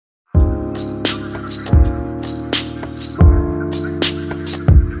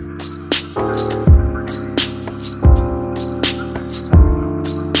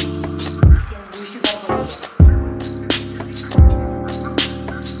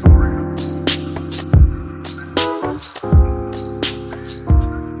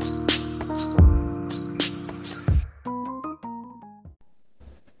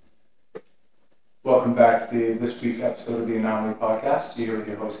to this week's episode of the Anomaly Podcast. You're here with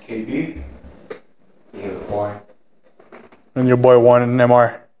your host, KB. Here before. And your boy Warren and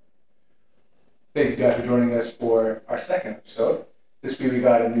MR. Thank you guys for joining us for our second episode. This week we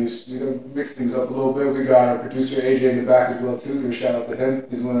got mix things up a little bit. We got our producer AJ in the back as well too. Give a shout out to him.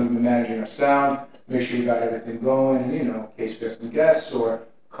 He's the one who's been managing our sound. Make sure we got everything going. And in case we have some guests or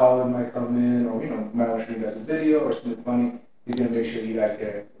Colin might come in, or might want to show you guys a video or something funny. He's gonna make sure you guys get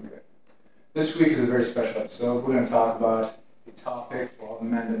everything good. This week is a very special episode. We're gonna talk about a topic for all the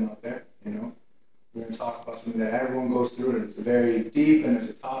men out there. We're going to talk about something that everyone goes through, and it's very deep, and it's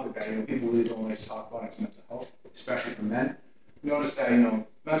a topic that people really don't like to talk about. It's mental health, especially for men. Notice that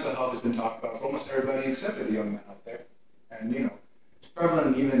mental health has been talked about for almost everybody except for the young men out there. And it's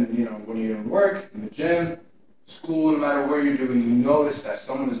prevalent even when you're in work, in the gym, school, no matter where you're doing. You notice that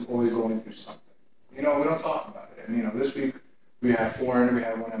someone is always going through something. We don't talk about it. And this week we have Foreign, we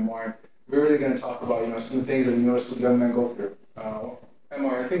have one MR. We're really going to talk about some of the things that we notice what young men go through.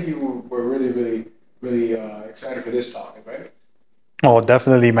 MR, I think you were really excited for this topic, right? Oh,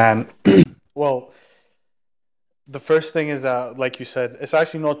 definitely, man. Well, the first thing is that, like you said, it's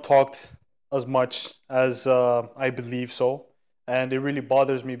actually not talked as much as I believe so. And it really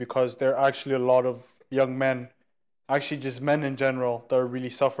bothers me because there are actually a lot of young men, actually just men in general, that are really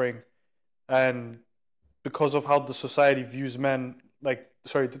suffering. And because of how the society views men,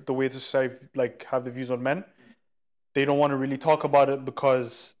 the way the society have the views on men, they don't want to really talk about it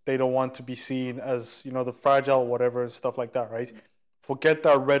because they don't want to be seen as, the fragile, whatever, and stuff like that, right? Forget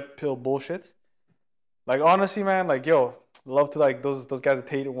that red pill bullshit. Honestly, man, love to, those guys at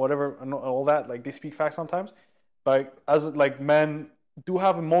Tate and whatever, and all that, they speak facts sometimes. As men do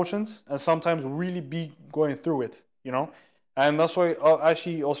have emotions and sometimes really be going through it, And that's why,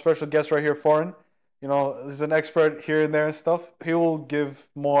 actually, our special guest right here, Foreign, is an expert here and there and stuff. He will give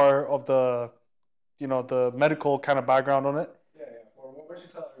more of the medical kind of background on it. Yeah. What would you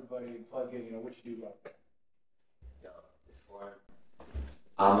tell everybody, plug in, what you do out there? Yo, it's Foreign.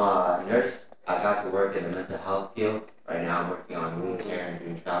 I'm a nurse. I got to work in the mental health field. Right now I'm working on wound care and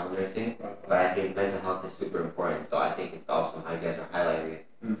doing travel nursing. But I think mental health is super important, so I think it's awesome how you guys are highlighting it,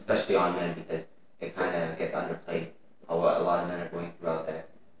 especially on men, because it kind of gets underplayed on what a lot of men are going through out there.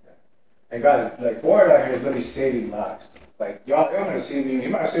 And guys, Foreign out here is literally saving lives. Y'all might have seen me, he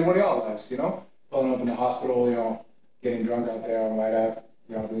might have saved one of y'all lives, pulling up in the hospital, getting drunk out there on White Ave,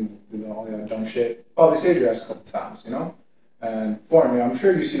 doing all dumb shit. Probably saved your ass a couple times, And Foreign, I'm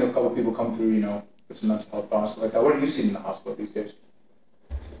sure you've seen a couple people come through, with some mental health problems, stuff like that. What have you seen in the hospital these days?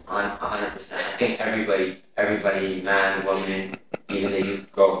 100%. I think everybody, man, woman, even the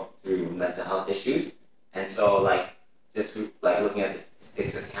youth go through mental health issues. And so, just looking at the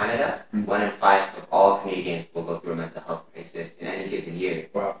statistics of Canada, 1 in 5 of all Canadians will go through a mental health crisis in any given year.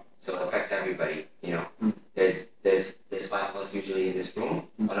 Wow. So it affects everybody, There's 5 of us usually in this room.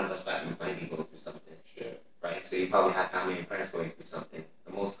 One of us might be going through something, right? So you probably have family and friends going through something.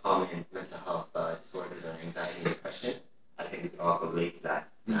 The most common mental health disorders are anxiety and depression. I think we could all relate to that.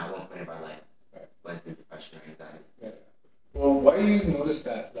 And at one point of our life, went through depression or anxiety. Yeah. Well, why do you notice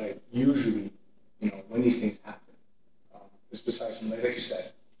that, usually, when these things happen? It's besides something, like you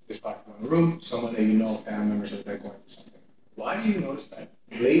said, there's probably in a room, someone that family members that are going through something. Why do you notice that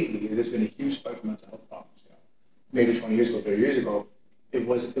lately there's been a huge spike of mental health problems? Maybe 20 years ago, 30 years ago, it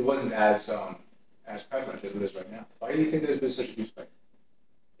wasn't as prevalent as it is right now. Why do you think there's been such a huge spike?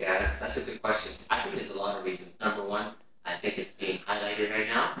 Yeah, that's a good question. I think there's a lot of reasons. Number one, I think it's being highlighted right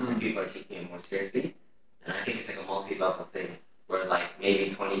now, and people are taking it more seriously. And I think it's a multi-level thing, where maybe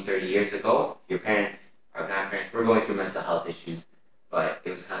 20, 30 years ago, your parents, our grandparents were going through mental health issues, but it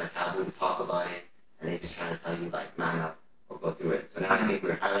was kind of taboo to talk about it, and they just trying to tell you, man up, or go through it. So now I think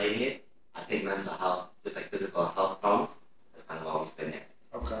we're highlighting it. I think mental health, just like physical health problems, has kind of always been there.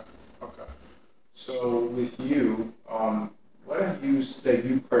 Okay. So with you, what have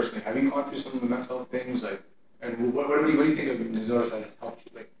you personally, have you gone through some of the mental health things, and what do you think of this notice that has helped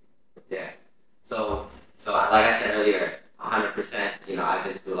you? Yeah. So like I said earlier, 100%, I've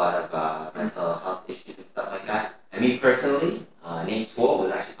been through a lot of mental health issues and stuff like that. And me personally, Nate Swoll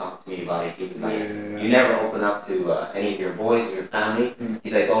was actually talking to me about it. He was like, you never open up to any of your boys or your family.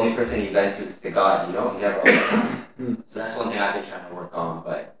 He's like, the only person you vent to is to God, you never open up. So that's one thing I've been trying to work on.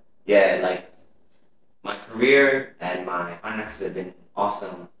 But yeah, my career and my finances have been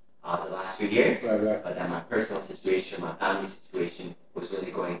awesome the last few years. Right. But then my personal situation, my family situation was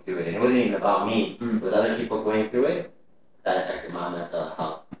really going through it. And it wasn't even about me. It was other people going through it that affected my mental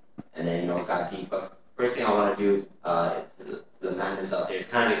health. And then, it got deep. But first thing I want to do to the men out there is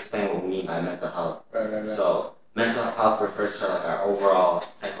kind of explain what we mean by mental health. Right. So mental health refers to our overall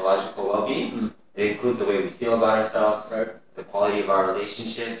psychological well-being. It includes the way we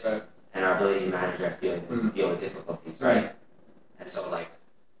relationships, Right. and our ability to manage our feelings and deal with difficulties, right? And so, like,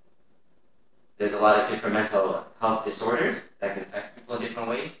 there's a lot of different mental health disorders that can affect people in different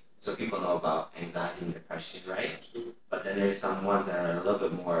ways. So people know about anxiety and depression, right? But then there's some ones that are a little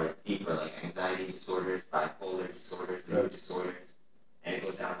bit more deeper, like anxiety disorders, bipolar disorders, mood disorders, and it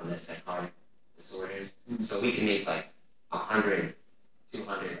goes down the list, psychotic disorders. So we can make like 100,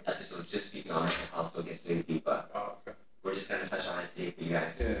 200 episodes just speaking on mental health, so it gets really deep. But we're just gonna touch on it today for you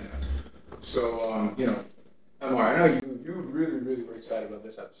guys. Yeah. So Amar, I know you really were excited about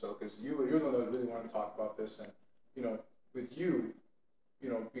this episode because you're the one that really wanted to talk about this, and with you,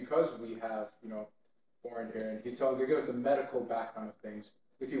 because we have Warren here, and he give us the medical background of things.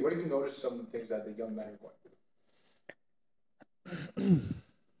 With you, what have you noticed some of the things that the young men are going through?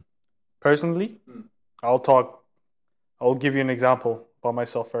 Personally, I'll give you an example about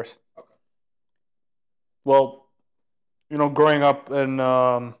myself first. Okay. Well, growing up in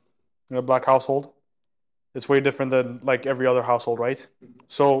a black household, it's way different than like every other household, right?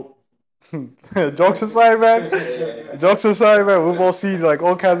 So, jokes aside, man. We've all seen like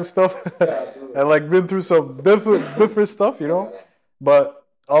all kinds of stuff, and like been through some different stuff, But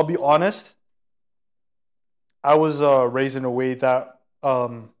I'll be honest, I was raised in a way that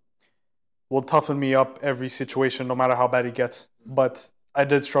will toughen me up every situation, no matter how bad it gets. But I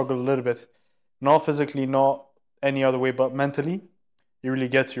did struggle a little bit, not physically, not any other way, but mentally, it really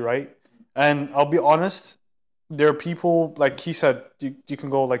gets you, right? And I'll be honest, there are people, like he said, you can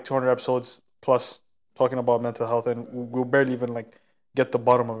go like 200 episodes plus talking about mental health, and we'll barely even like get the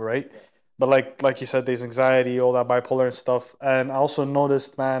bottom of it, right? But like you said, there's anxiety, all that bipolar and stuff. And I also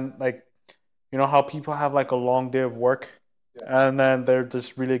noticed, man, like, how people have like a long day of work, and then they're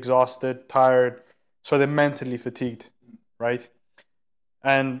just really exhausted, tired, so they're mentally fatigued, right?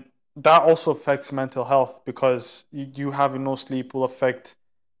 And that also affects mental health because you having no sleep will affect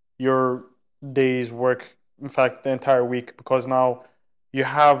your day's work, in fact, the entire week, because now you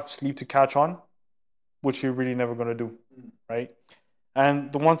have sleep to catch on, which you're really never going to do, right?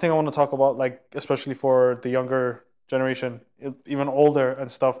 And the one thing I want to talk about, like, especially for the younger generation, even older and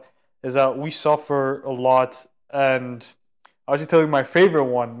stuff, is that we suffer a lot. And I'll just tell you my favorite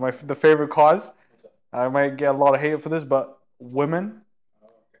one, the favorite cause. I might get a lot of hate for this, but women,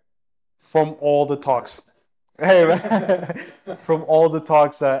 from all the talks. Hey, man, from all the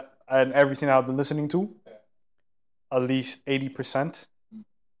talks that and everything I've been listening to, at least 80%,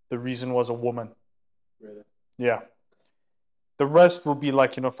 the reason was a woman. Really? Yeah. The rest will be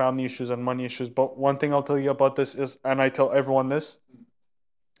like, family issues and money issues. But one thing I'll tell you about this is, and I tell everyone this,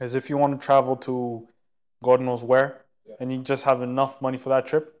 is if you want to travel to God knows where, and you just have enough money for that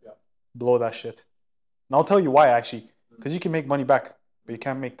trip, blow that shit. And I'll tell you why, actually. Because you can make money back, but you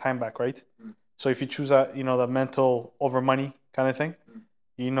can't make time back, right? So if you choose that, the mental over money kind of thing,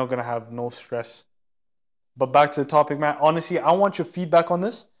 you're not going to have no stress. But back to the topic, man. Honestly, I want your feedback on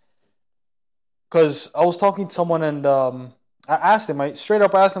this. Because I was talking to someone and I asked him, I straight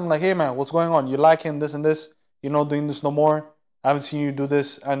up asked him, like, hey, man, what's going on? You liking this and this? You're not doing this no more? I haven't seen you do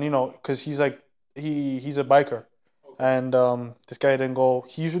this. And, because he's like, he's a biker. And this guy didn't go.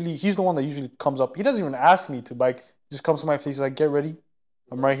 He's the one that usually comes up. He doesn't even ask me to bike. He just comes to my place. He's like, get ready.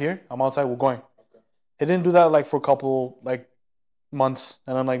 I'm right here. I'm outside. We're going. He didn't do that like for a couple like months.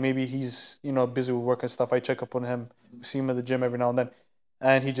 And I'm like, maybe he's, busy with work and stuff. I check up on him. We see him at the gym every now and then.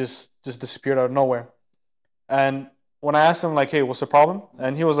 And he just disappeared out of nowhere. And when I asked him, like, hey, what's the problem?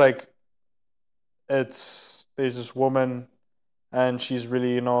 And he was like, there's this woman and she's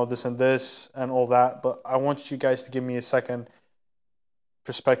really, this and this and all that. But I want you guys to give me a second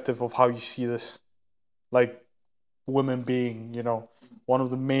perspective of how you see this. Like, women being, one of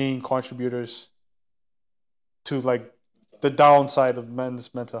the main contributors to, like, the downside of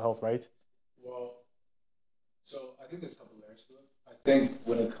men's mental health, right? Well, so I think there's a couple layers to it. I think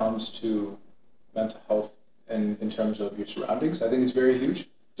when it comes to mental health and in terms of your surroundings, I think it's very huge.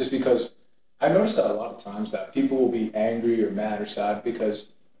 Just because I noticed that a lot of times that people will be angry or mad or sad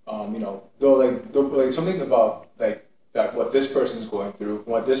because, they'll like something about like that what this person's going through,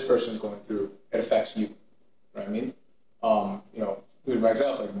 what this person's going through, it affects you. You know what I mean? For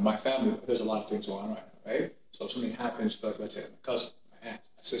myself, like my family, there's a lot of things going on right now, right? So if something happens to, like, let's say, my cousin, my aunt,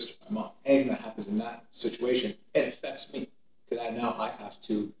 my sister, my mom, anything that happens in that situation, it affects me because I have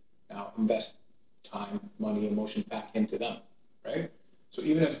to now invest time, money, emotion back into them, right? So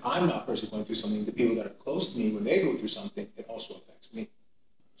even if I'm not personally going through something, the people that are close to me, when they go through something, it also affects me.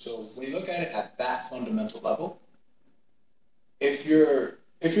 So when you look at it at that fundamental level, if your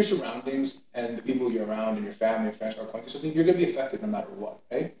surroundings and the people you're around and your family and friends are going through something, you're going to be affected no matter what,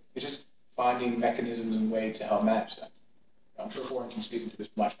 right? It's just finding mechanisms and ways to help manage that. I'm sure Foreign can speak into this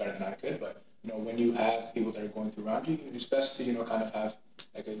much better than I could, but when you have people that are going through around you, it's best to kind of have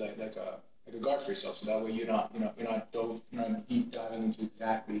like a guard for yourself, so that way you're not deep diving into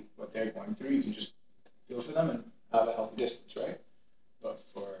exactly what they're going through. You can just feel for them and have a healthy distance, right? But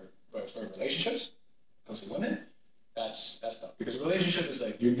for relationships, when it comes to women, that's tough, because a relationship is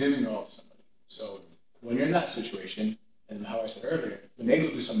like you're giving your all to somebody. So when you're in that situation, and how I said earlier, when they go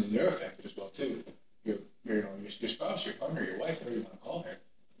through something, they're affected as well too. Your spouse, your partner, your wife, whatever you want to call her,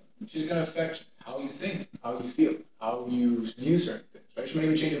 she's gonna affect how you think, how you feel, how you view certain things. Right? She may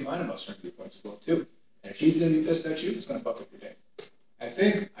even change your mind about certain viewpoints as well too. And if she's gonna be pissed at you, it's gonna fuck up your day. I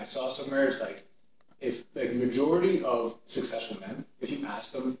think I saw somewhere it's like if like majority of successful men, if you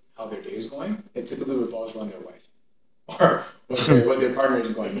ask them how their day is going, it typically revolves around their wife or what their partner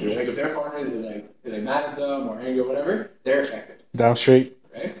is going through. Like if their partner is mad at them or angry or whatever, they're affected. Damn straight.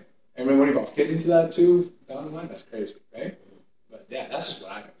 Right? And when you involve kids into that too, down the line, that's crazy, right? But yeah, that's just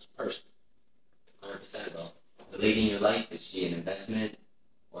what I know personally. 100%, bro. The lady in your life, is she an investment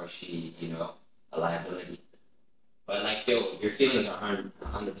or is she, a liability? But like, your feelings are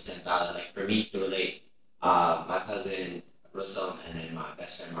 100% valid. Like for me to relate, my cousin Russell and then my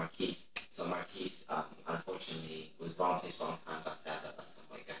best friend Marquise. So Marquise, unfortunately, was wrong place, wrong time, got stabbed up,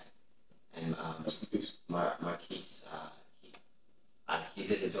 something like that. And Marquise, he's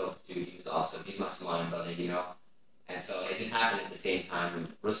just a dope dude. He's my small brother, And so it just happened at the same time.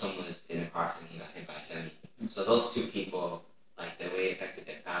 Rustam was in a car accident, he got hit by 70. So those two people, like the way it affected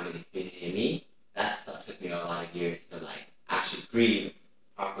their family, the community, and me, that stuff took me a lot of years to actually grieve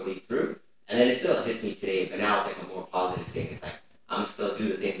properly through. And then it still hits me today, but now it's like a more positive thing. It's like I'm still do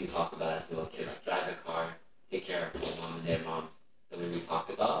the things we talked about as a little kid, like drive the car, take care of my mom and their moms, the way we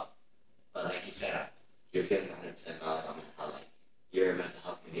talked about. But like you said, your feelings are 100% valid on how your mental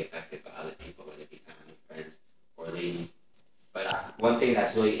health can be affected by other people, whether it be family, friends, or ladies. But one thing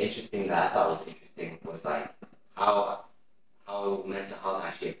that's really interesting that I thought was interesting was how mental health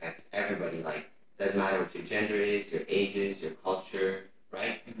actually affects everybody. Like, doesn't matter what your gender is, your age is, your culture,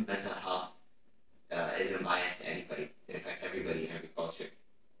 right? Mental health isn't biased to anybody. It affects everybody in every culture.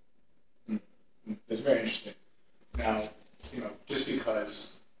 That's very interesting. Now, just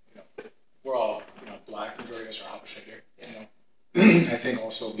because we're all black, majority of us are opposite here. I think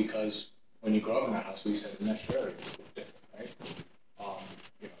also because when you grow up in that house, we said the next area is different, right?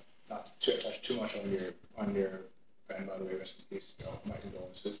 Not to touch too much on your friend, by the way, rest in peace, my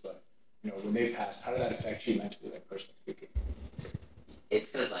condolences, but when they passed, how did that affect you mentally, like personally speaking?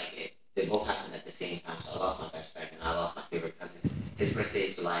 It's because they both happened at the same time. So I lost my best friend and I lost my favorite cousin. His birthday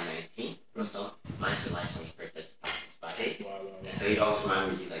is July 19th, Russell. Mine's July 21st. That's past Friday. Wow. And so he'd always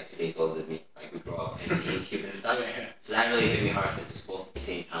remember he's 2 days older than me. Like we grew up in GameCube and stuff. Yeah. So that really hit me hard because it was both at the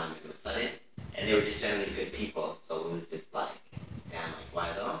same time. It was sudden, and they were just generally good people. So it was just damn, why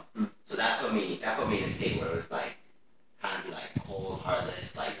though? So that put me in a state where it was kind of cold,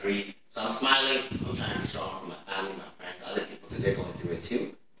 heartless, grief. So I'm smiling. I'm trying to be strong for my family, my friends, other people because they're going through it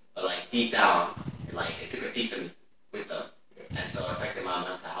too. But deep down, it took a piece of me with them, and so it affected my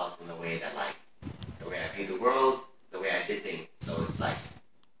mental health in the way that the way I view the world, the way I did things. So it's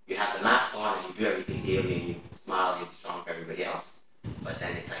you have the mask on and you do everything daily and you smile and you're strong for everybody else. But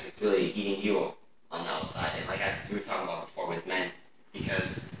then it's it's really eating you on the outside. And as we were talking about before with men,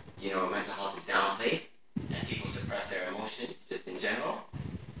 because mental health is downplayed and people suppress their emotions just in general.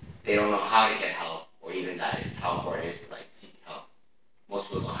 They don't know how to get help, or even that is how important it is to seek help. Most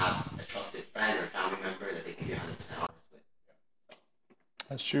people don't have a trusted friend or family member that they can be 100% honest with.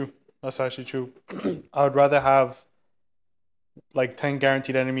 That's true. That's actually true. I would rather have 10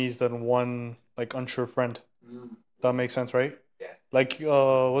 guaranteed enemies than one unsure friend. That makes sense, right?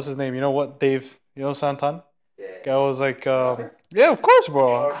 Yeah. What's his name? You know what, Dave? You know Santan? Yeah. Guy was yeah, of course,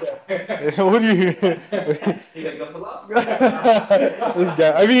 bro. Okay. What do you? He's a philosopher. This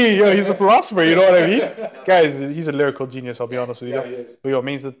guy. I mean, he's a philosopher. You know what I mean? This guy he's a lyrical genius. I'll be honest with you. Yeah, he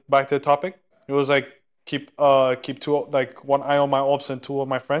is. But back to the topic. It was keep two one eye on my ops and two on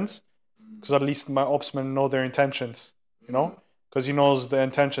my friends, because at least my opsmen know their intentions. Because he knows the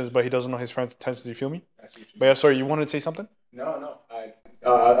intentions, but he doesn't know his friend's intentions. You feel me? But yeah, sorry, you wanted to say something? No.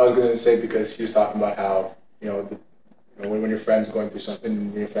 I was gonna say, because he was talking about how when your friend's going through something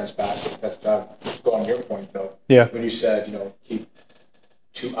and your friend's passing, that's to go on your point though. Yeah. When you said keep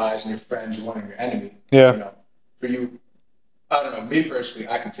two eyes on your friends, one on your enemy. Yeah. For you, I don't know. Me personally,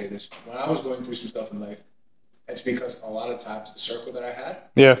 I can say this. When I was going through some stuff in life, it's because a lot of times the circle that I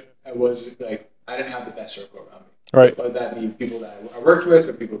had, I was I didn't have the best circle around me. Right. Whether that be people that I worked with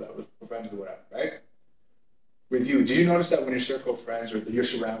or people that were friends with, whatever. Right. With you, did you notice that when your circle of friends or your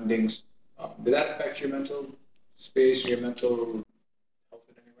surroundings, did that affect your mental space your mental health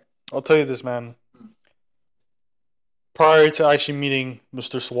in any way? I'll tell you this, man. Prior to actually meeting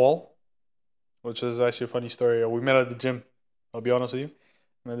Mr. Swall, which is actually a funny story, we met at the gym. I'll be honest with you.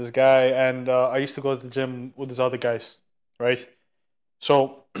 I met this guy, and I used to go to the gym with these other guys, right?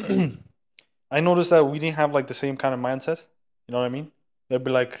 So I noticed that we didn't have like the same kind of mindset. You know what I mean? They'd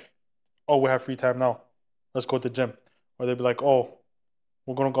be like, "Oh, we have free time now. Let's go to the gym," or they'd be like, "Oh,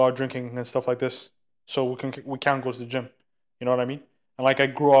 we're gonna go out drinking and stuff like this, so we can't go to the gym." You know what I mean? And like I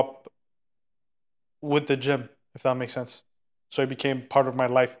grew up with the gym, if that makes sense. So it became part of my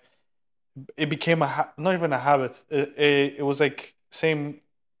life. It became not even a habit. It was like same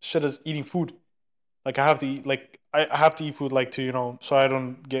shit as eating food. Like I have to eat I have to eat food like to so I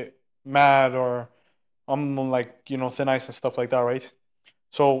don't get mad or I'm on like thin ice and stuff like that, right?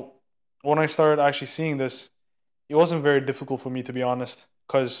 So when I started actually seeing this, it wasn't very difficult for me to be honest,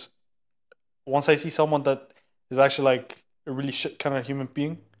 because once I see someone that is actually like a really shit kind of human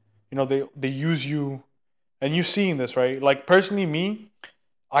being, they use you, and you seeing this, right? Like personally, me,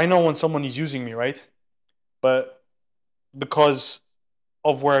 I know when someone is using me, right? But because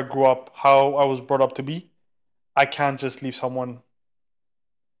of where I grew up, how I was brought up to be, I can't just leave someone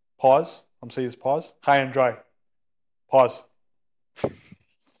pause. I'm saying this pause, high and dry. Pause. I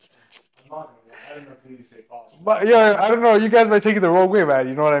don't know if you need to say pause. But yeah, I don't know. You guys might take it the wrong way, man.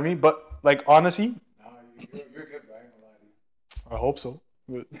 You know what I mean? But like honestly, No, you're good, bro. I ain't gonna lie to you. I hope so.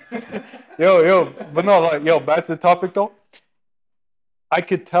 But no, like back to the topic though. I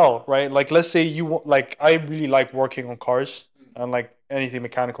could tell, right? Like, let's say like, I really like working on cars and like anything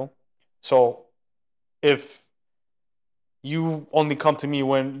mechanical. So if you only come to me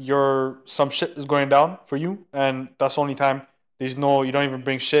when some shit is going down for you, and that's the only time. You don't even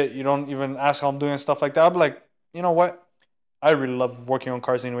bring shit. You don't even ask how I'm doing and stuff like that. I'll be like, you know what? I really love working on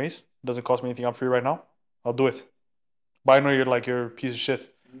cars anyways. It doesn't cost me anything. I'm free right now. I'll do it. But I know you're a piece of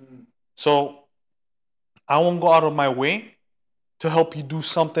shit. So I won't go out of my way to help you do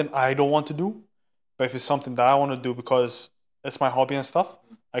something I don't want to do. But if it's something that I want to do because it's my hobby and stuff,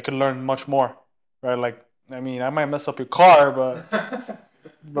 I could learn much more. Right? Like, I mean, I might mess up your car, but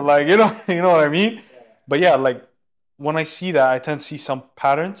like, you know what I mean? But yeah, like when I see that, I tend to see some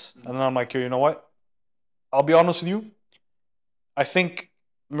patterns, and then I'm like, yo, you know what? I'll be honest with you. I think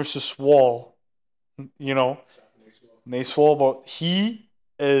Mr. Swall, Nate Swall, but he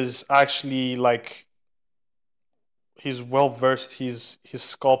is actually like, he's well versed. He's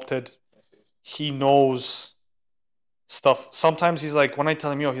sculpted. He knows stuff. Sometimes he's like, when I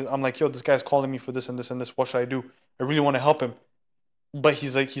tell him, I'm like, yo, this guy's calling me for this and this and this. What should I do? I really want to help him, but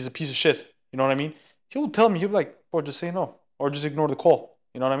he's like, he's a piece of shit. You know what I mean? He'll tell me, he'll be like, bro, just say no or just ignore the call.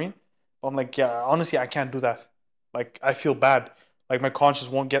 You know what I mean? But I'm like, yeah, honestly, I can't do that. Like, I feel bad. Like, my conscience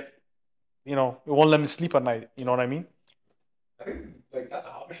won't get, it won't let me sleep at night. You know what I mean? I think like that's a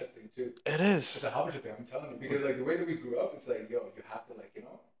Habesha thing too. It is. It's a Habesha thing. I'm telling you, because like the way that we grew up, it's like, yo, you have to like, if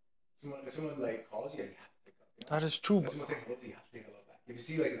someone like calls you, you have to pick up. That is true. If someone says hello to you, have to say hello back. If you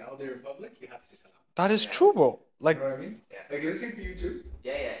see like an elder in public, you have to say hello. That is true, bro. Like, you know what I mean? Yeah. Like is this thing for you too?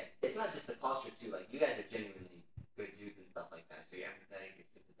 Yeah. It's not just the posture too. Like you guys are genuinely good dudes and stuff like that. So you're empathetic, you're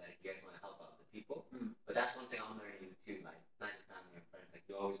sympathetic. You guys want to help out the people. But that's one thing I'm learning too. Like not just family and friends. Like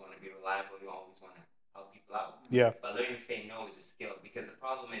you always want to be reliable. You always want to help people out. Yeah. But learning to say no is a skill, because the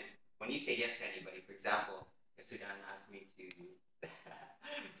problem is when you say yes to anybody. For example, if Sudan asked me to,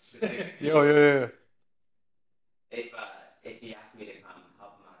 Yeah. If he asked me to come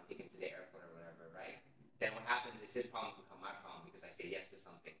help him out and take him to the airport or whatever, right? Then what happens is his problem become my problem because I say yes to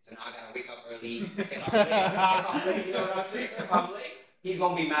something. So now I gotta wake up early. If I'm late, you know what I'm saying? If I'm late, he's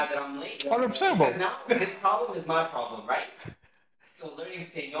gonna be mad that I'm late. 100%, Because now his problem is my problem, right? So learning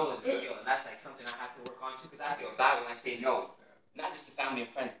to say no is a skill, and that's like something I have to work on too, because I feel bad when I say no. Not just to family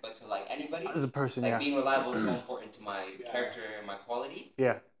and friends, but to like anybody. As a person, like being reliable is so important to my character and my quality.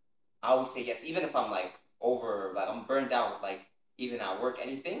 Yeah. I always say yes, even if I'm like I'm burned out with like even at work,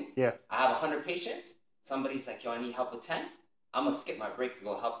 anything. Yeah. I have 100 patients. Somebody's like, yo, I need help with 10. I'm gonna skip my break to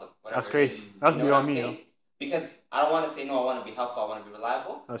go help them. That's crazy. That's beyond me, though. Because I don't want to say no. I want to be helpful. I want to be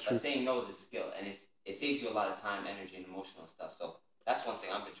reliable. That's but true. Saying no is a skill, and it saves you a lot of time, energy, and emotional stuff. So that's one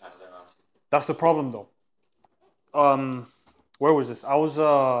thing I've been trying to learn on too. That's the problem, though. Where was this? I was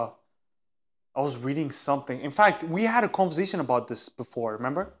reading something. In fact, we had a conversation about this before.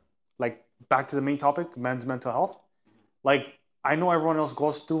 Remember? Like back to the main topic, men's mental health. Like I know everyone else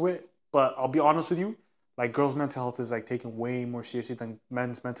goes through it, but I'll be honest with you. Like girls' mental health is like taken way more seriously than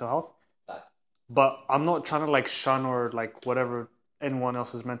men's mental health. But I'm not trying to like shun or like whatever anyone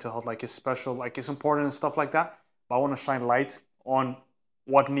else's mental health. Like it's special, like it's important and stuff like that. But I want to shine light on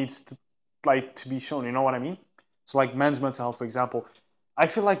what needs to be shown. You know what I mean? So like men's mental health, for example, I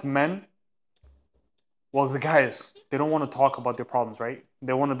feel like men, well, the guys, they don't want to talk about their problems, right?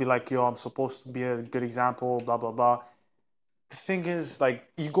 They want to be like, yo, I'm supposed to be a good example, blah, blah, blah. The thing is, like,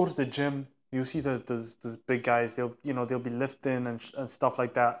 you go to the gym, you see the big guys, they'll be lifting and stuff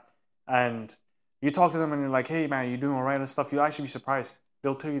like that. And you talk to them and you're like, hey, man, you doing all right and stuff. You'll actually be surprised.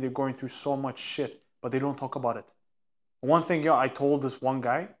 They'll tell you they're going through so much shit, but they don't talk about it. One thing, I told this one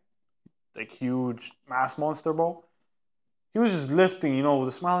guy, like, huge mass monster, bro. He was just lifting, with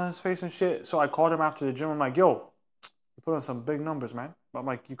a smile on his face and shit. So I called him after the gym. I'm like, yo, you put on some big numbers, man. But I'm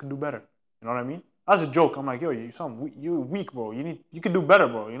like, you can do better. You know what I mean? As a joke, I'm like, yo, you're weak, bro. You can do better,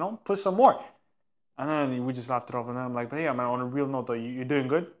 bro. Push some more. And then we just laughed it off. And then I'm like, but yeah, man, on a real note, though, you're doing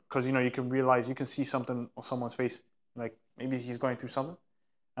good. Because, you can realize, you can see something on someone's face. Like, maybe he's going through something.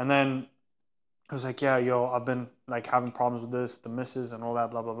 And then I was like, yeah, yo, I've been, like, having problems with this, the misses and all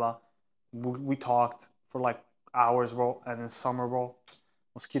that, blah, blah, blah. We talked for, like, hours, bro. And in summer, bro,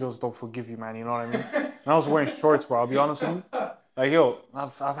 mosquitoes don't forgive you, man. You know what I mean? And I was wearing shorts, bro. I'll be honest with you. Like, yo,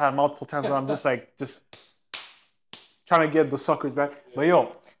 I've had multiple times where I'm just trying to get the suckers back. But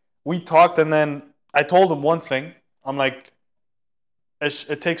yo, we talked, and then I told him one thing. I'm like,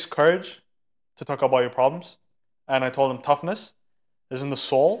 it takes courage to talk about your problems. And I told him toughness is in the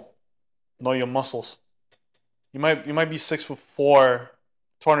soul, not your muscles. You might be 6'4",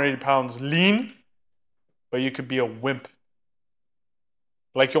 280 pounds, lean, but you could be a wimp.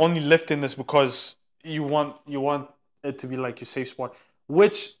 Like, you're only lifting this because you want it to be like your safe spot,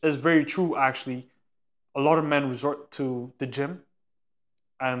 which is very true, actually. A lot of men resort to the gym,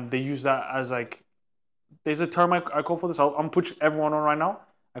 and they use that as, like, there's a term I call for this. I'm gonna put everyone on right now.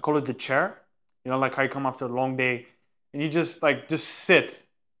 I call it the chair. Like how you come after a long day, and you just sit.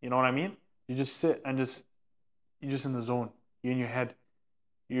 You know what I mean? You just sit and you're just in the zone. You're in your head.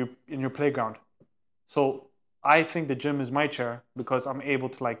 You're in your playground. So I think the gym is my chair because I'm able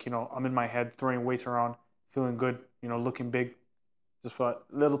to, like, I'm in my head throwing weights around, feeling good, looking big, just for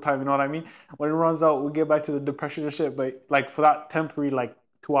that little time, you know what I mean? When it runs out, we'll get back to the depression and shit. But, like, for that temporary, like,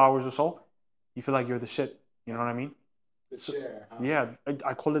 2 hours or so, you feel like you're the shit. You know what I mean? The chair, huh? Yeah,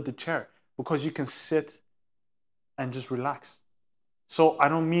 I call it the chair because you can sit and just relax. So I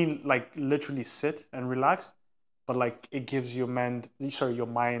don't mean, like, literally sit and relax, but, like, it gives your mind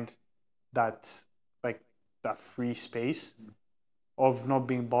that, like, that free space of not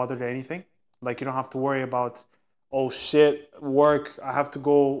being bothered or anything. Like, you don't have to worry about, oh shit, work, I have to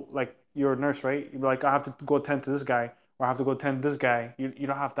go, like, you're a nurse, right? You're like, I have to go attend to this guy, or I have to go attend to this guy. You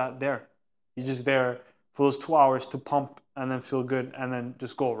don't have that there. You're just there for those 2 hours to pump and then feel good and then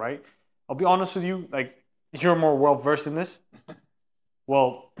just go, right? I'll be honest with you, like, you're more well versed in this.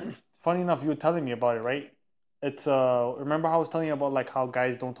 Well, funny enough, you were telling me about it, right? It's remember how I was telling you about, like, how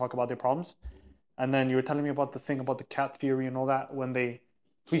guys don't talk about their problems? And then you were telling me about the thing about the cat theory and all that when they...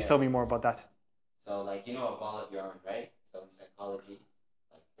 Please tell me more about that. So, like, a ball of yarn, right? So in psychology,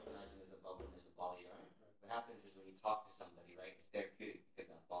 like, imagine there's a bubble and there's a ball of yarn. What happens is when you talk to somebody, right, it's therapeutic because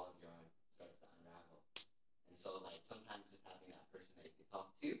that ball of yarn starts to unravel. And so, like, sometimes just having that person that you can talk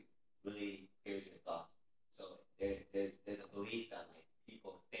to really clears your thoughts. So there's a belief that, like,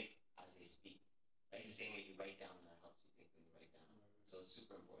 people think as they speak, right? The same way you write down, that helps you think when you write down. So it's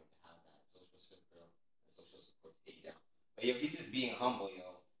super important to have that social circle and social support to take you down. But yo, he's just being humble,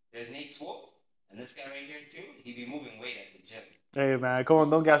 yo. There's Nate Swope. And this guy right here too, he be moving weight at the gym. Hey man, come on,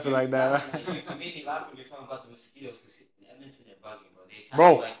 don't gas me like that. You made me laugh when you're talking about the mosquitoes because Edmonton are bugging,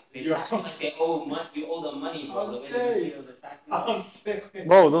 bro. They attack you like they owe money. You owe them money, bro. The way the mosquitoes attack you. I'm sick.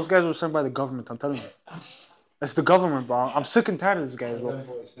 Bro, those guys were sent by the government. I'm telling you. It's the government, bro. I'm sick and tired of these guys, bro. Them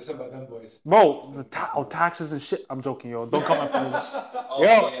boys. They're about them boys. Bro, taxes and shit. I'm joking, yo. Don't come after me. Oh,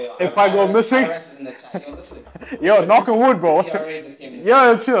 yo, if I go missing, yo, listen. Yo, knock on wood, bro.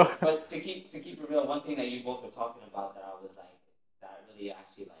 Yo, chill. But to keep it real, one thing that you both were talking about that I was like, that really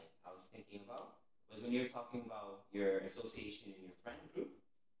actually, like, I was thinking about was when you were talking about your association in your friend group.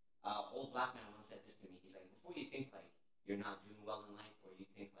 Old black man once said this to me. He's like, before you think like you're not doing well in life or you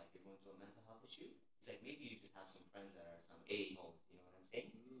think like you're going through a mental health issue, it's like maybe you just have some friends that are some a-holes. You know what I'm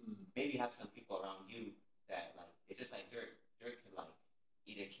saying? Maybe you have some people around you that, like, it's just like dirt. Dirt could, like,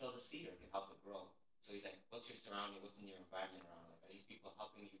 either kill the seed or could help it grow. So he's like, what's your surrounding? What's in your environment around? Like, are these people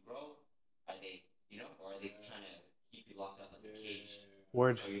helping you grow? Are they, or are they trying to keep you locked up like a cage?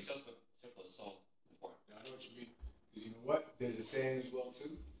 Word. So your circle is so important. I know what you mean. Because you know what? There's a saying as well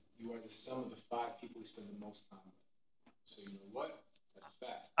too. You are the sum of the 5 people you spend the most time with. So you know what? That's a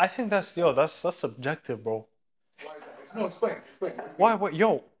fact. I think that's subjective, bro. Why is that? No, explain. Why? What?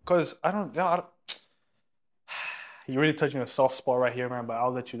 Yo, cause I don't. You're really touching a soft spot right here, man. But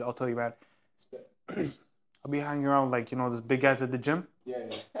I'll tell you, man. I'll be hanging around like, those big guys at the gym. Yeah.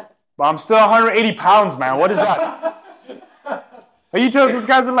 But I'm still 180 pounds, man. What is that? Are you telling those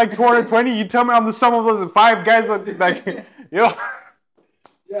guys are like 220? You tell me I'm the sum of those 5 guys like yo.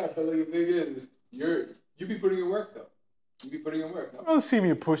 Yeah, but like the thing is you be putting in work though. You be putting in work. No? Don't see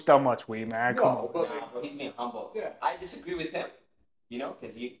me push that much weight, man. Come on. But he's being humble. Yeah. I disagree with him.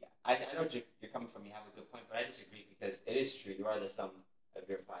 Because I know you're coming from. You have a good point, but I disagree because it is true. You are the sum of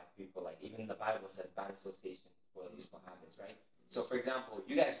your 5 people. Like even the Bible says, bad association spoil useful habits, right? So, for example,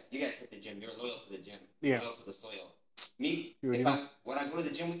 you guys hit the gym. You're loyal to the gym. You're loyal to the soil. Me, when I go to the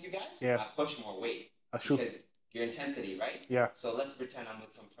gym with you guys, I push more weight. That's true. Because your intensity, right? Yeah. So let's pretend I'm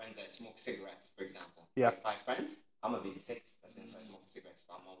with some friends that smoke cigarettes, for example. Yeah. Like 5 friends, I'm gonna be the 6th that's gonna start smoking cigarettes.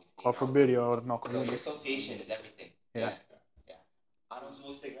 If I'm always. God forbid, you're not. So your association is everything. Yeah. I don't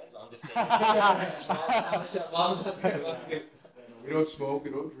smoke cigarettes, but I'm just saying. We don't smoke, we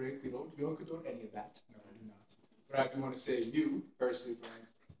don't drink, we don't condone any of that. No, we do not. But I do want to say, you personally, Brian,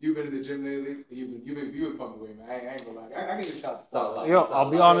 you've been in the gym lately. You've been pumping weight, man. I ain't gonna lie. I give you a shout. Yo, I'll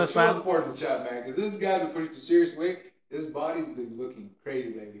be honest, man. Support in the chat, man, because this guy's been pushing some serious weight. His body's been looking crazy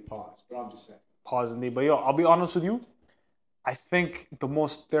lately. Pause. But I'm just saying. Pause indeed. But yo, I'll be honest with you. I think the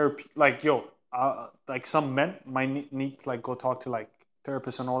most therapy, like like some men might need to like go talk to like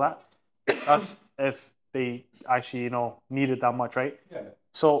therapists and all that. That's if they actually need it that much, right? Yeah.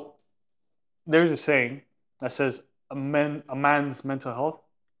 So there's a saying that says a man's mental health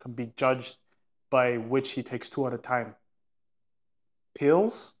can be judged by which he takes 2 at a time: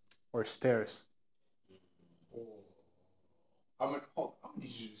 pills or stairs. I'm gonna need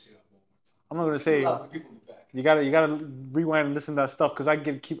you to say that one more time. I'm not gonna say. You gotta rewind and listen to that stuff because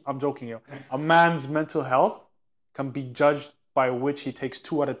I'm joking, yo. A man's mental health can be judged by which he takes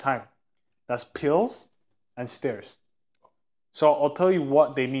 2 at a time. That's pills and stairs. So I'll tell you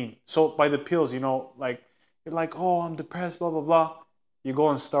what they mean. So by the pills, like you're like, oh, I'm depressed, blah blah blah. You go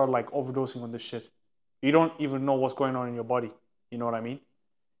and start like overdosing on this shit. You don't even know what's going on in your body. You know what I mean?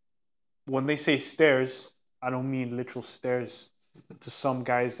 When they say stairs, I don't mean literal stairs to some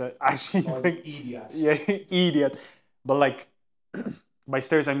guys that actually think idiots. Yeah, idiot. But like by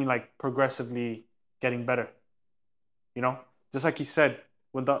stairs, I mean like progressively getting better. Just like he said,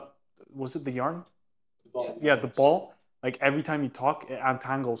 when was it the yarn? The ball. Yeah, the ball. Like every time you talk, it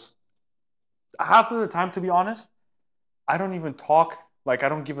untangles. Half of the time, to be honest, I don't even talk. Like I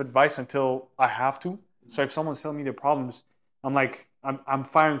don't give advice until I have to. So if someone's telling me their problems, I'm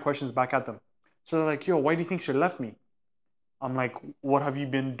firing questions back at them. So they're like, yo, why do you think she left me? I'm like, what have you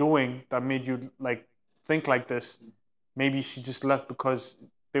been doing that made you like think like this? Maybe she just left because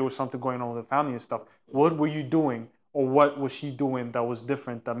there was something going on with the family and stuff. What were you doing, or what was she doing that was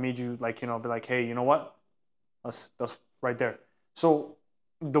different that made you like be like, hey, you know what? That's right there. So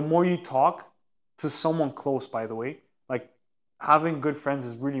the more you talk to someone close, by the way, like having good friends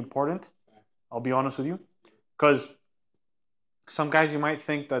is really important. I'll be honest with you, because some guys you might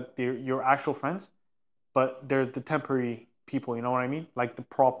think that they're your actual friends, but they're the temporary people. You know what I mean? Like the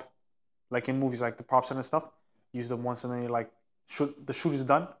prop, like in movies, like the props and stuff. Use them once and then you're like, the shoot is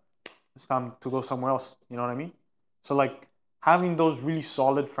done. It's time to go somewhere else. You know what I mean? So like having those really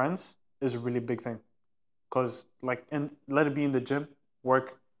solid friends is a really big thing. Cause like, and let it be in the gym,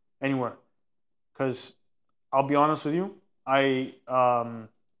 work, anywhere. Cause I'll be honest with you, I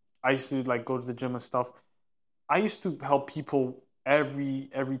used to like go to the gym and stuff. I used to help people every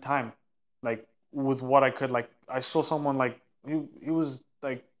time, like with what I could. Like I saw someone like he was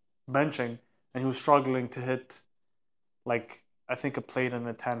like benching and he was struggling to hit like I think a plate and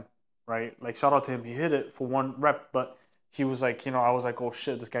a 10, right? Like shout out to him, he hit it for 1 rep, but he was like, I was like, oh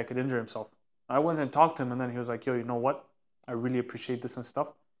shit, this guy could injure himself. I went and talked to him, and then he was like, yo, you know what? I really appreciate this and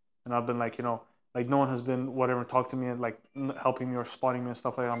stuff. And I've been like, like no one has been whatever talk to me and like helping me or spotting me and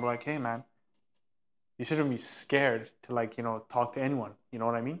stuff like that. I'm like, hey man, you shouldn't be scared to like talk to anyone. You know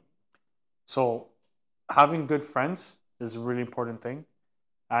what I mean? So having good friends is a really important thing.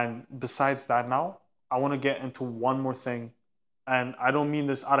 And besides that, now I want to get into one more thing, and I don't mean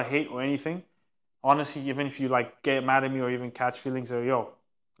this out of hate or anything. Honestly, even if you like get mad at me or even catch feelings, or yo,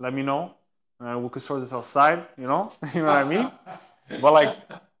 let me know. We could sort this outside. You know what I mean? But like,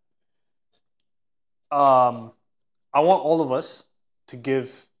 I want all of us to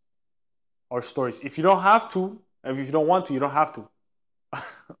give our stories. If you don't have to, if you don't want to, you don't have to.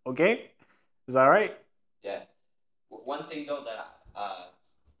 Okay? Is that right? Yeah. One thing though that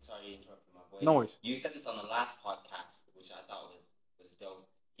sorry to interrupt you, my boy. No worries. You said this on the last podcast, which I thought was dope.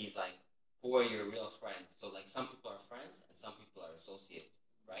 He's like, who are your real friends? So like some people are friends and some people are associates,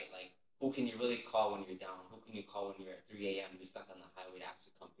 right? Like who can you really call when you're down? Who can you call when you're at 3 a.m. You're stuck on the highway to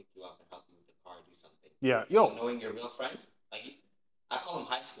actually come pick you up and help you with the car or do something? Yeah. So knowing your real friends, like I call them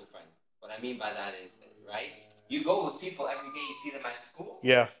high school friends. What I mean by that is, right? You go with people every day. You see them at school.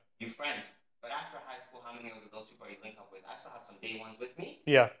 Yeah. You friends. But after high school, how many of those people are you link up with? I still have some day ones with me.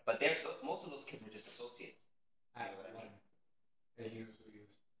 Yeah. But most of those kids were just associates. You know what I mean? And he was who he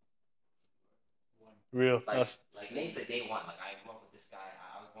was. Real. Like Nate's a day one. Like I grew up with this guy.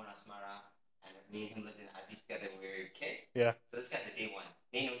 I was born on Smara, and me and him lived in Addis together when we were a kid. Yeah. So this guy's a day one.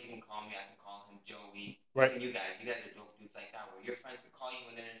 Nate knows he can call me. I can call him Joey. Right. And you guys are dope dudes like that, where your friends can call you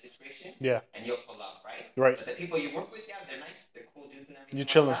when they're in a situation. Yeah. And you'll pull up, right? Right. But the people you work with, yeah, they're nice. They're cool dudes and everything. You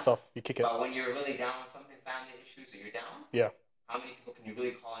chill like and stuff. You kick it. But when you're really down with something, family issues, or you're down. Yeah. How many people can you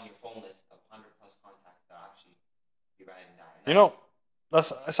really call on your phone list of 100+ contacts that actually be right and die? You know,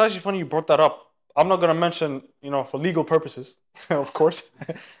 it's actually funny you brought that up. I'm not gonna mention, for legal purposes, of course.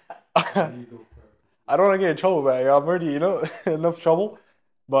 I don't want to get in trouble, man. I'm already, enough trouble.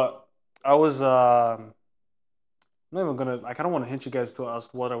 But I was, I'm not even gonna, I don't want to hint you guys to as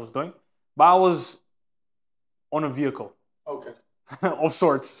to what I was doing. But I was on a vehicle. Okay. Of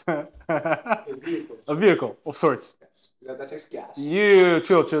sorts. A vehicle. A vehicle of sorts. Yes. That takes gas. You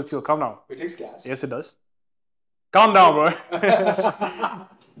chill. Calm down. It takes gas. Yes, it does. Calm down, bro.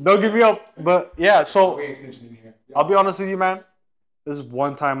 Don't give me up. But yeah, so I'll be honest with you, man. This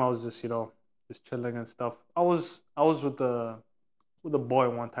one time I was just, just chilling and stuff. I was with the boy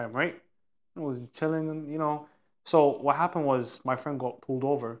one time, right? I was chilling and So what happened was my friend got pulled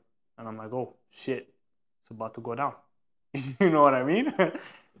over, and I'm like, oh shit, it's about to go down. You know what I mean?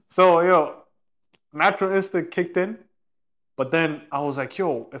 So natural instinct kicked in, but then I was like,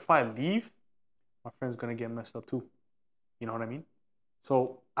 yo, if I leave, my friend's gonna get messed up too. You know what I mean?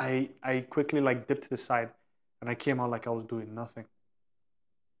 So I quickly dipped to the side, and I came out like I was doing nothing.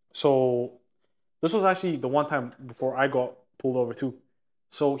 So this was actually the one time before I got pulled over too.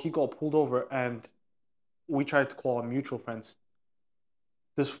 So he got pulled over, and we tried to call our mutual friends.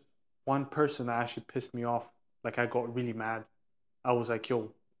 This one person that actually pissed me off. Like I got really mad. I was like,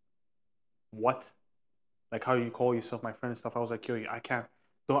 yo, what? Like how you call yourself my friend and stuff. I was like, yo, I can't.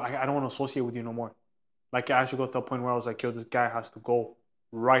 I don't want to associate with you no more. Like I actually got to a point where I was like, yo, this guy has to go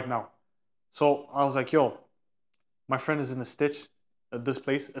right now. So I was like, yo, my friend is in a stitch at this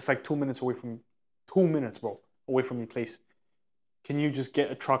place. It's like 2 minutes away from 2 minutes, bro, away from your place. Can you just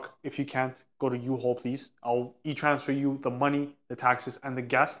get a truck? If you can't, go to U-Haul, please. I'll e-transfer you the money, the taxes, and the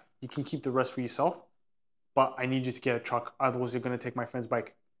gas. You can keep the rest for yourself. But I need you to get a truck. Otherwise, you're going to take my friend's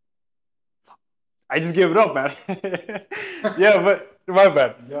bike. I just gave it up, man. Yeah, but my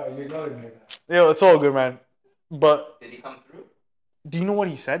bad. Yeah, you know me. Yeah, it's all good, man. But did he come through? Do you know what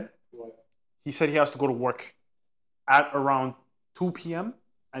he said? What? He said he has to go to work at around 2 p.m.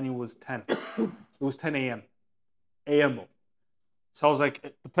 and it was 10. It was 10 a.m. A.M. So I was like,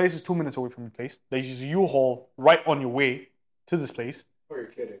 the place is 2 minutes away from your place. There's a U-Haul right on your way to this place. Oh, you're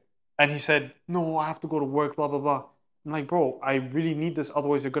kidding. And he said, no, I have to go to work, blah, blah, blah. I'm like, bro, I really need this.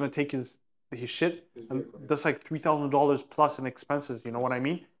 Otherwise, you're going to take his shit. And that's like $3,000 plus in expenses. You know what I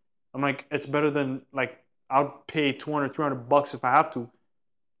mean? I'm like, it's better than, I'll pay $200, $300 if I have to.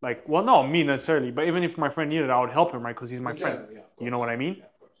 Well, no, me necessarily. But even if my friend needed it, I would help him, right? Because he's my friend. Yeah, you know what I mean? Yeah,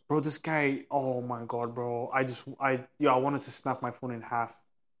 bro, this guy, oh my God, bro. I wanted to snap my phone in half.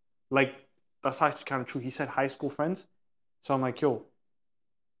 That's actually kind of true. He said high school friends. So I'm like, yo,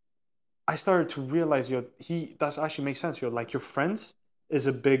 I started to realize, that actually makes sense. Your friends is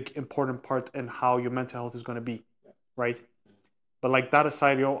a big, important part in how your mental health is going to be, right? But that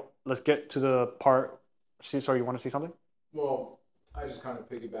aside, let's get to the part. Sorry, you want to say something? Well, I just kind of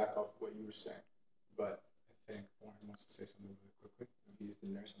piggyback off what you were saying, but I think Warren wants to say something really quickly. He's the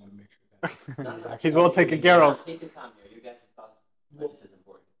nurse. I want to make sure that he's well taken care of. Take your time here. You guys' thoughts. This is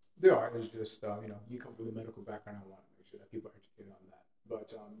important. There are. It's just you come from the medical background. I want to make sure that people are educated on that.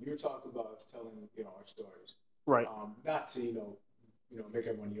 But you're talking about telling our stories, right? Not to make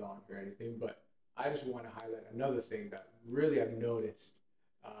everyone yawn or anything, but I just want to highlight another thing that really I've noticed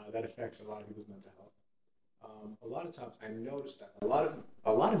that affects a lot of people's mental health. A lot of times I noticed that a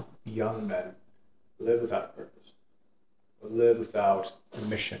lot of young men live without a purpose, or live without a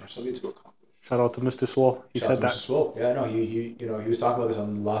mission or something to accomplish. Shout out to Mr. Swole. He said that. Mr. Swole. Yeah, no, he was talking about this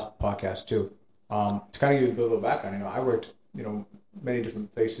on the last podcast too. To kind of give you a little background, I worked many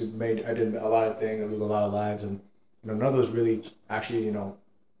different places. I did a lot of things. I lived a lot of lives, and none of those really actually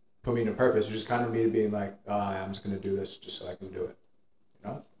put me in a purpose. It just kind of me being like, I'm just gonna do this just so I can do it,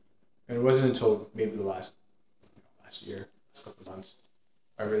 And it wasn't until maybe the last year, a couple months,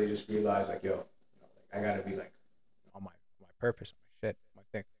 I really just realized I gotta be on my purpose, on my shit, my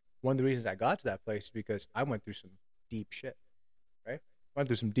thing. one of the reasons I got to that place is because I went through some deep shit, right? Went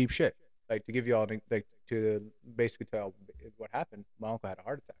through some deep shit. Like, to give you all, like, to basically tell what happened, my uncle had a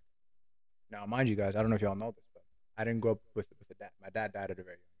heart attack. Now, mind you guys, I don't know if y'all know this, but I didn't grow up with a dad. My dad died at a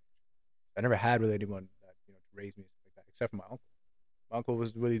very young age. I never had really anyone that, to raise me like that, except for my uncle. My uncle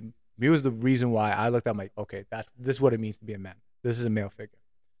was really, he was the reason why I looked at him like, okay, this is what it means to be a man. This is a male figure.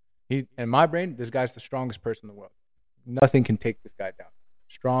 In my brain, this guy's the strongest person in the world. Nothing can take this guy down.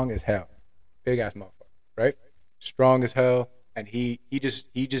 Strong as hell, big ass motherfucker, right? Strong as hell, and he's just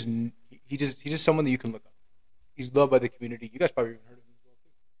someone that you can look up. He's loved by the community. You guys probably even heard of him as well too.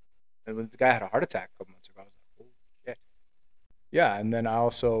 And when the guy had a heart attack a couple months ago, I was like, holy shit. Yeah, and then I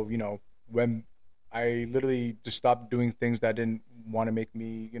also, when I literally just stopped doing things that didn't want to make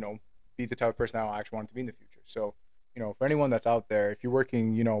me, be the type of person I actually wanted to be in the future. So, for anyone that's out there, if you're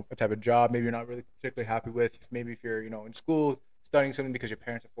working, a type of job maybe you're not really particularly happy with, maybe if you're, in school studying something because your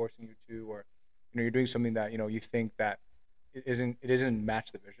parents are forcing you to, or, you're doing something that, you think that it isn't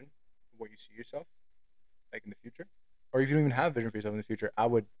match the vision of what you see yourself like in the future, or if you don't even have vision for yourself in the future, I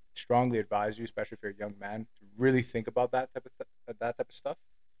would strongly advise you, especially if you're a young man, to really think about that type of stuff,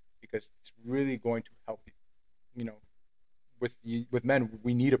 because it's really going to help you. With men,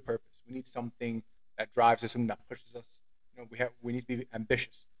 we need a purpose. We need something that drives us, something that pushes us. We need to be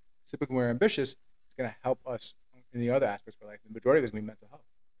ambitious. Typically, when we're ambitious, it's going to help us in the other aspects of our life. The majority of it is going to be mental health,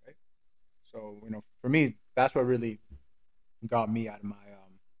 right? So, for me, that's what really got me out of my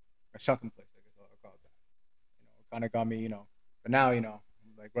sunken place, I guess I'll call it that. It kind of got me, but now, I'm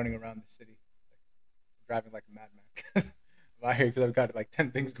like running around the city, like, driving like a madman. I'm out here because I've got like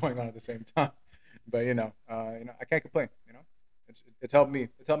 10 things going on at the same time. But, I can't complain, It's helped me.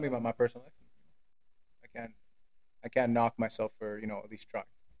 It's helped me about my personal life. I can't knock myself for, at least trying.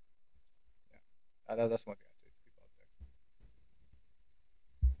 Yeah. That's one thing I'd say to people out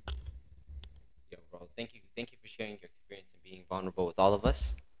there. Yo, bro, thank you for sharing your experience and being vulnerable with all of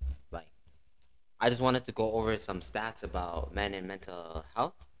us. Like, I just wanted to go over some stats about men and mental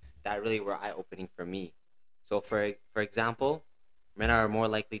health that really were eye-opening for me. So, for example, men are more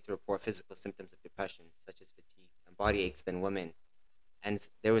likely to report physical symptoms of depression, such as fatigue and body aches, than women. And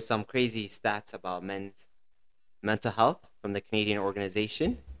there was some crazy stats about men's mental health from the Canadian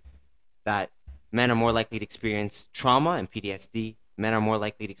organization that men are more likely to experience trauma and PTSD. Men are more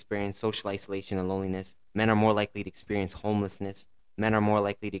likely to experience social isolation and loneliness. Men are more likely to experience homelessness. Men are more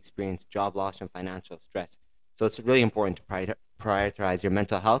likely to experience job loss and financial stress. So it's really important to prioritize your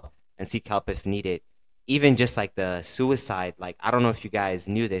mental health and seek help if needed. Even just like the suicide, like, I don't know if you guys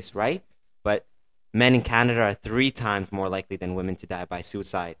knew this, right? But men in Canada are 3 times more likely than women to die by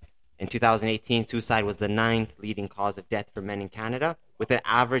suicide. In 2018, suicide was the 9th leading cause of death for men in Canada, with an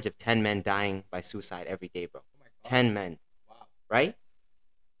average of 10 men dying by suicide every day, bro. 10 men. Wow. Right?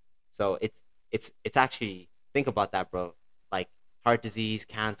 So it's actually, think about that, bro. Like, heart disease,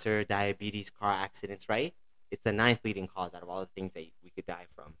 cancer, diabetes, car accidents, right? It's the 9th leading cause out of all the things that we could die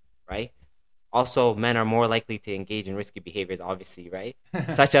from, right? Also, men are more likely to engage in risky behaviors, obviously, right?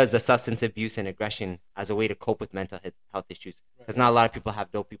 Such as the substance abuse and aggression as a way to cope with mental health issues. Because not a lot of people have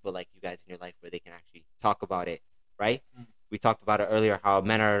dope people like you guys in your life where they can actually talk about it, right? We talked about it earlier, how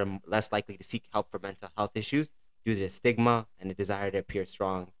men are less likely to seek help for mental health issues due to the stigma and the desire to appear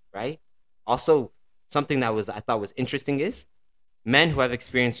strong, right? Also, something that I thought was interesting is men who have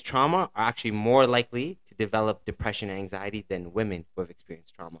experienced trauma are actually more likely to develop depression and anxiety than women who have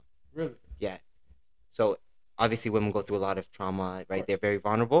experienced trauma. Really? Yeah. So obviously women go through a lot of trauma, right? They're very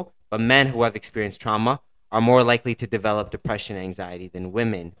vulnerable. But men who have experienced trauma are more likely to develop depression and anxiety than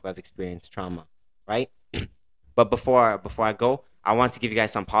women who have experienced trauma, right? But before I go, I want to give you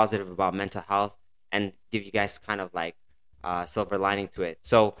guys some positive about mental health and give you guys kind of like silver lining to it.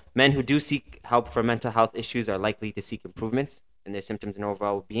 So men who do seek help for mental health issues are likely to seek improvements in their symptoms and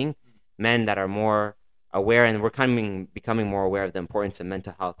overall well-being. Men that are more aware, and we're becoming more aware of the importance of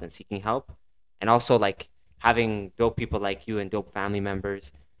mental health and seeking help, and also like having dope people like you and dope family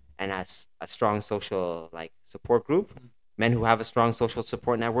members, and as a strong social like support group. Men who have a strong social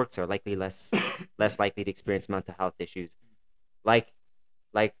support networks are likely less likely to experience mental health issues. Like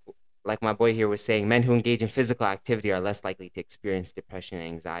my boy here was saying, men who engage in physical activity are less likely to experience depression and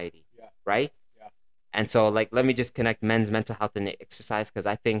anxiety, right? Yeah. And so like, let me just connect men's mental health and exercise, because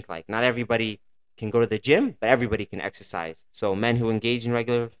I think like not everybody can go to the gym, but everybody can exercise. So men who engage in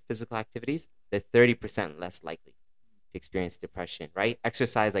regular physical activities, they're 30% less likely to experience depression, right?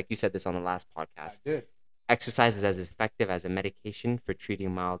 Exercise, like you said this on the last podcast. I did. Exercise is as effective as a medication for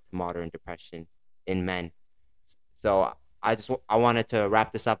treating mild to moderate depression in men. So I wanted to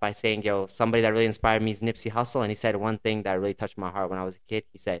wrap this up by saying, somebody that really inspired me is Nipsey Hussle, and he said one thing that really touched my heart when I was a kid.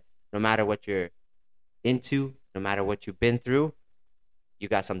 He said, no matter what you're into, no matter what you've been through, you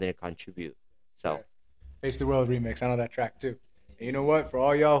got something to contribute. So, Face the World remix. I know that track too. And you know what? For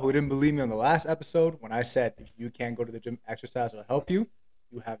all y'all who didn't believe me on the last episode, when I said if you can't go to the gym, exercise will help you,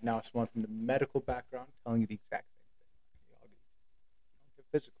 you have now someone from the medical background telling you the exact same thing. Y'all get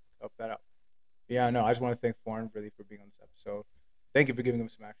physical. Help that out. Yeah, no, I just want to thank Foreign really for being on this episode. Thank you for giving them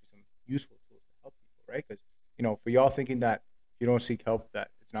some useful tools to help people, right? Because, for y'all thinking that if you don't seek help, that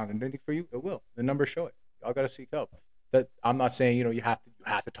it's not going to do anything for you, it will. The numbers show it. Y'all got to seek help. That I'm not saying, you have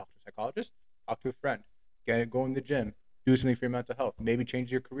to talk to a psychologist, talk to a friend, go in the gym, do something for your mental health, maybe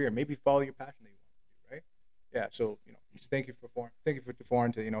change your career, maybe follow your passion that you want to do, right? Yeah, so, just thank you for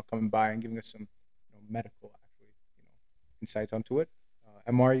Foreign to, coming by and giving us some, medical, actually, insights onto it.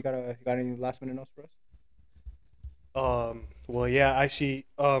 Amar, you got any last minute notes for us? Well, yeah, actually,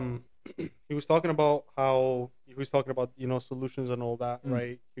 he was talking about solutions and all that,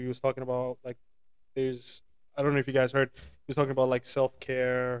 right? He was talking about like I don't know if you guys heard, he was talking about like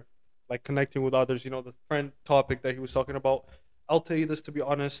self-care, like connecting with others, the friend topic that he was talking about. I'll tell you this, to be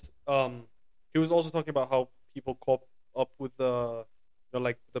honest. He was also talking about how people cope up with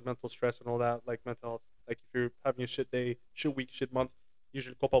like the mental stress and all that, like mental health. Like if you're having a shit day, shit week, shit month, you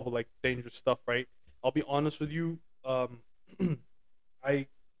should cope up with like dangerous stuff, right? I'll be honest with you. I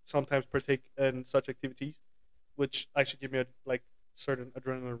sometimes partake in such activities, which actually give me a like certain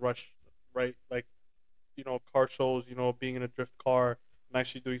adrenaline rush, right? Like, car shows, being in a drift car and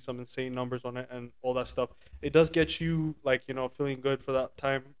actually doing some insane numbers on it and all that stuff. It does get you like, feeling good for that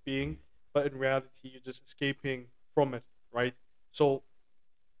time being, but in reality, you're just escaping from it, right? So,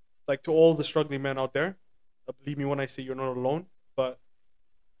 like to all the struggling men out there, believe me when I say you're not alone, but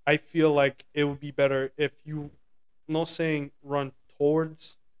I feel like it would be better if you, not saying run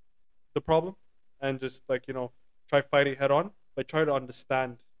towards the problem and just like, try fighting head on, but try to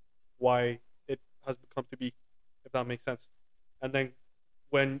understand why it has become to be, if that makes sense. And then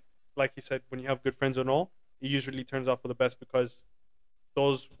when, like you said, when you have good friends and all, it usually turns out for the best because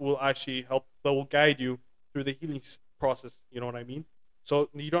those will actually help, they will guide you through the healing process. You know what I mean? So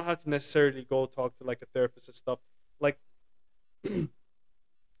you don't have to necessarily go talk to like a therapist and stuff. Like,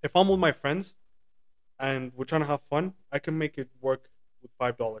 if I'm with my friends and we're trying to have fun, I can make it work with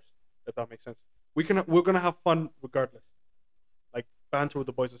 $5, if that makes sense. We're gonna have fun regardless. Like banter with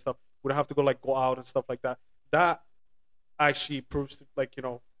the boys and stuff. We don't have to go out and stuff like that. That actually proves to, like,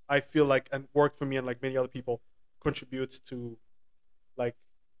 I feel like, and worked for me and like many other people, contributes to like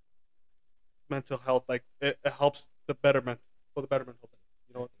mental health. Like it helps the betterment for the betterment of it.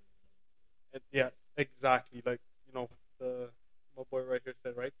 Yeah, exactly. Like, the my boy right here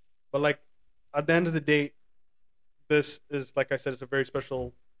said, right? But like at the end of the day, this is, like I said, it's a very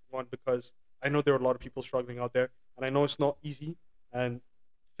special one because I know there are a lot of people struggling out there, and I know it's not easy, and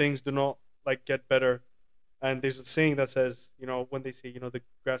things do not like get better. And there's a saying that says, when they say, the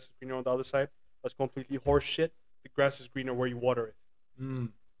grass is greener on the other side, that's completely horse shit. The grass is greener where you water it.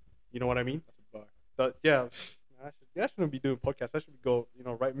 You know what I mean? That's a bar. But yeah, I shouldn't be doing podcasts. I should go,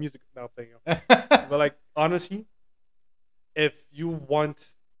 write music now playing. But like honestly, if you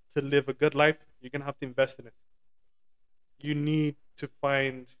want to live a good life, you're gonna have to invest in it. You need to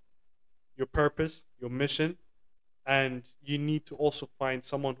find your purpose, your mission, and you need to also find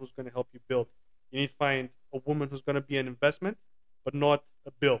someone who's gonna help you build. You need to find a woman who's gonna be an investment, but not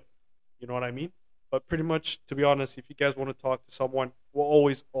a bill. You know what I mean? But pretty much, to be honest, if you guys want to talk to someone, we're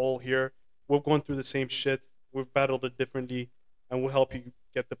always all here. We're going through the same shit. We've battled it differently, and we'll help you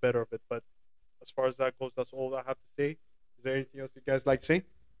get the better of it. But as far as that goes, that's all I have to say. Is there anything else you guys like to say?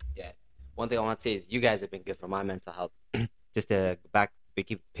 Yeah. One thing I want to say is you guys have been good for my mental health. Just to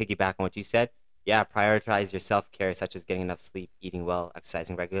piggyback on what you said. Yeah, prioritize your self-care, such as getting enough sleep, eating well,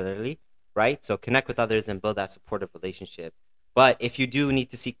 exercising regularly, right? So connect with others and build that supportive relationship. But if you do need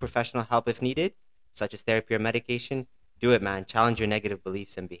to seek professional help if needed, such as therapy or medication, do it, man. Challenge your negative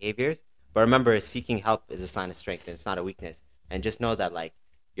beliefs and behaviors. But remember, seeking help is a sign of strength and it's not a weakness. And just know that, like,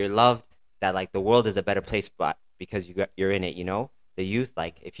 you're loved, that, like, the world is a better place because you're in it, The youth,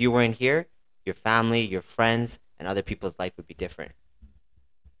 like, if you weren't here, your family, your friends, and other people's life would be different.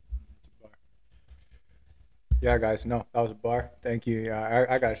 Yeah, guys, no, that was a bar. Thank you. Yeah,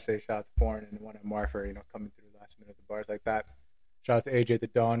 I gotta say, shout out to Foreign and one of Mar for coming through the last minute of the bars like that. Shout out to AJ the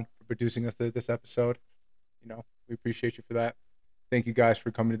Dawn for producing us this episode. We appreciate you for that. Thank you guys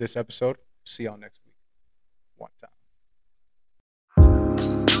for coming to this episode. See y'all next week. One time.